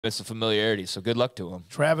it's a familiarity. So good luck to him.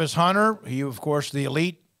 Travis Hunter, he, of course, the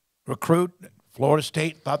elite recruit. Florida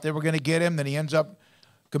State thought they were going to get him. Then he ends up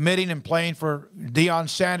committing and playing for Deion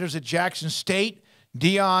Sanders at Jackson State.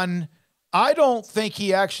 Deion, I don't think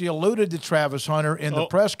he actually alluded to Travis Hunter in the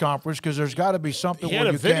press conference because there's got to be something he where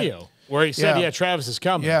had you a video where he said, Travis is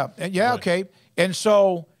coming. Yeah, okay. And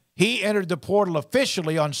so he entered the portal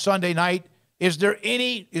officially on Sunday night. Is it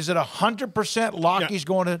 100% lock he's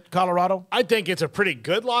going to Colorado? I think it's a pretty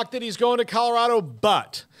good lock that he's going to Colorado,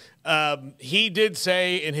 but he did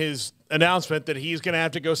say in his announcement that he's going to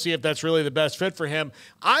have to go see if that's really the best fit for him.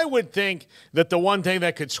 I would think that the one thing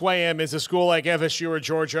that could sway him is a school like FSU or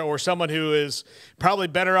Georgia or someone who is probably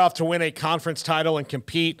better off to win a conference title and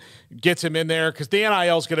compete, gets him in there, because the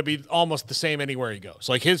NIL is going to be almost the same anywhere he goes.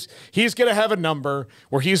 Like he's going to have a number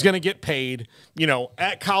where he's going to get paid,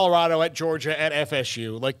 at Colorado, at Georgia, at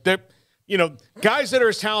FSU. Like guys that are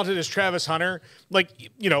as talented as Travis Hunter, I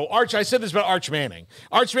said this about Arch Manning.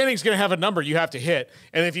 Arch Manning's going to have a number you have to hit,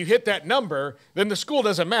 and if you hit that number, then the school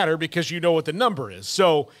doesn't matter because you know what the number is.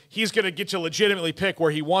 So he's going to get to legitimately pick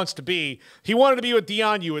where he wants to be. He wanted to be with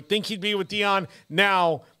Deion. You would think he'd be with Deion.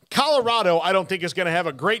 Now, Colorado, I don't think is going to have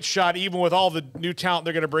a great shot, even with all the new talent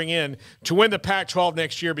they're going to bring in, to win the Pac-12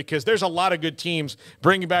 next year because there's a lot of good teams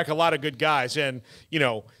bringing back a lot of good guys. And,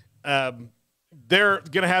 they're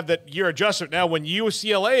going to have that year adjustment. Now, when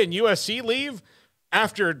UCLA and USC leave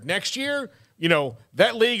after next year,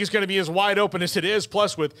 that league is going to be as wide open as it is.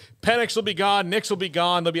 Plus, with Penix will be gone, Nix will be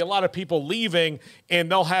gone. There'll be a lot of people leaving, and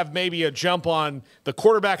they'll have maybe a jump on the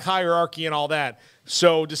quarterback hierarchy and all that.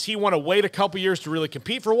 So does he want to wait a couple years to really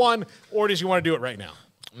compete for one, or does he want to do it right now?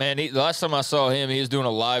 Man, the last time I saw him, he was doing a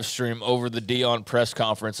live stream over the Deion press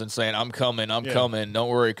conference and saying, I'm coming. Don't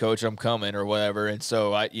worry, coach, I'm coming," or whatever. And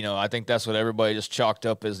so, I think that's what everybody just chalked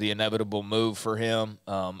up as the inevitable move for him.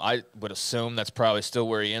 I would assume that's probably still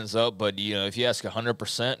where he ends up. But, if you ask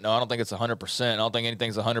 100%, no, I don't think it's 100%. I don't think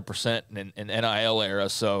anything's 100% in NIL era.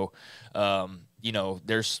 So,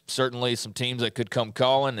 there's certainly some teams that could come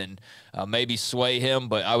calling and maybe sway him,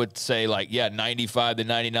 but I would say 95 to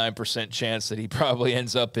 99% chance that he probably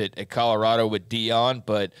ends up at Colorado with Deion.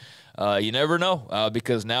 But you never know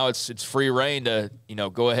because now it's free reign to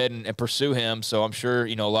go ahead and pursue him. So I'm sure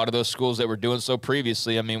a lot of those schools that were doing so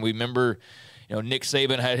previously. I mean, we remember Nick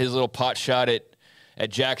Saban had his little pot shot at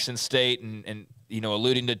Jackson State and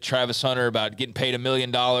alluding to Travis Hunter about getting paid $1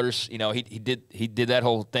 million. He did that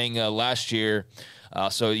whole thing last year.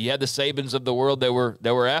 So you had the Sabans of the world that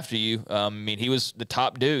were after you. He was the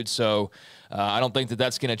top dude. So I don't think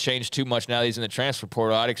that's going to change too much now that he's in the transfer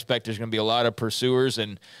portal. I'd expect there's going to be a lot of pursuers,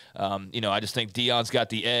 and I just think Deion's got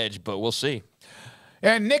the edge, but we'll see.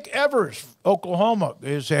 And Nick Evers, Oklahoma,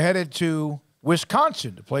 is headed to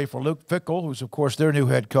Wisconsin to play for Luke Fickell, who's, of course, their new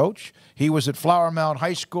head coach. He was at Flower Mound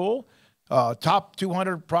High School. Top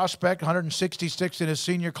 200 prospect, 166 in his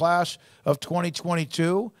senior class of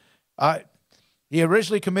 2022. He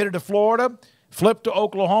originally committed to Florida, flipped to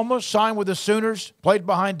Oklahoma, signed with the Sooners, played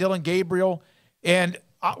behind Dylan Gabriel. And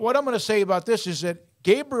what I'm going to say about this is that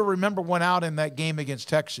Gabriel, remember, went out in that game against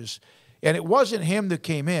Texas, and it wasn't him that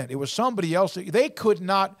came in. It was somebody else. They could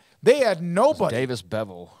not – they had nobody. Davis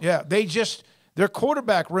Bevel. Yeah, their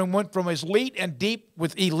quarterback room went from as elite and deep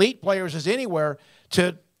with elite players as anywhere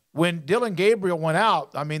to – when Dylan Gabriel went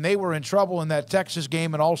out, they were in trouble in that Texas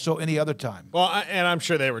game and also any other time. Well, and I'm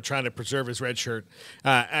sure they were trying to preserve his red shirt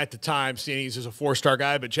at the time, seeing he's a 4-star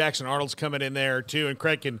guy, but Jackson Arnold's coming in there too, and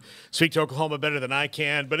Craig can speak to Oklahoma better than I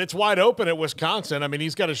can, but it's wide open at Wisconsin.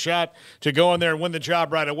 He's got a shot to go in there and win the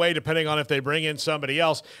job right away, depending on if they bring in somebody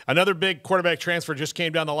else. Another big quarterback transfer just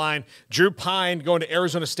came down the line. Drew Pine going to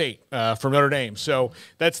Arizona State from Notre Dame. So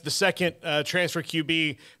that's the second transfer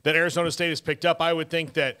QB that Arizona State has picked up. I would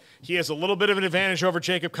think that he has a little bit of an advantage over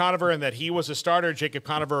Jacob Conover in that he was a starter. Jacob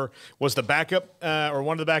Conover was the backup or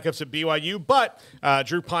one of the backups at BYU, but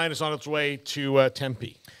Drew Pine is on its way to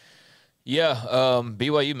Tempe. Yeah,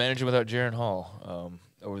 BYU managed without Jaron Hall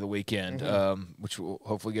over the weekend, which we'll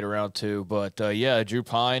hopefully get around to. But, Drew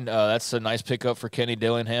Pine, that's a nice pickup for Kenny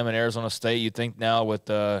Dillingham in Arizona State. You'd think now with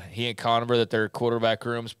he and Conover that their quarterback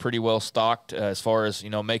room's pretty well stocked as far as,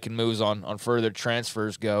 making moves on further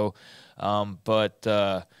transfers go.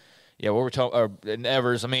 What we're talking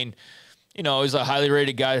Evers, he's a highly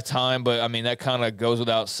rated guy at the time, but, that kind of goes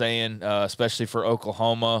without saying, especially for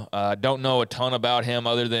Oklahoma. Don't know a ton about him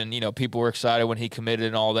other than, people were excited when he committed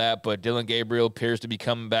and all that, but Dylan Gabriel appears to be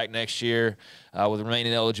coming back next year with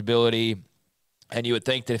remaining eligibility. And you would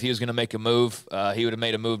think that if he was going to make a move, he would have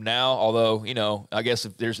made a move now. Although, I guess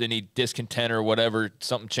if there's any discontent or whatever,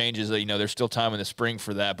 something changes, there's still time in the spring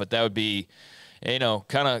for that. But that would be kind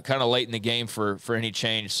of late in the game for any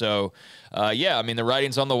change. So, yeah, I mean, the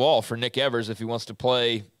writing's on the wall for Nick Evers if he wants to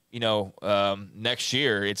play, next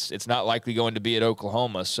year. It's not likely going to be at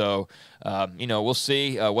Oklahoma. So, we'll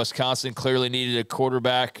see. Wisconsin clearly needed a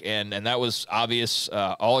quarterback, and that was obvious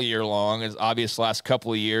all year long. It's obvious last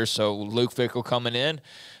couple of years. So Luke Fickell coming in,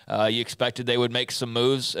 you expected they would make some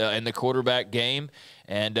moves in the quarterback game,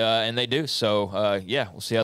 and they do. So, yeah, we'll see how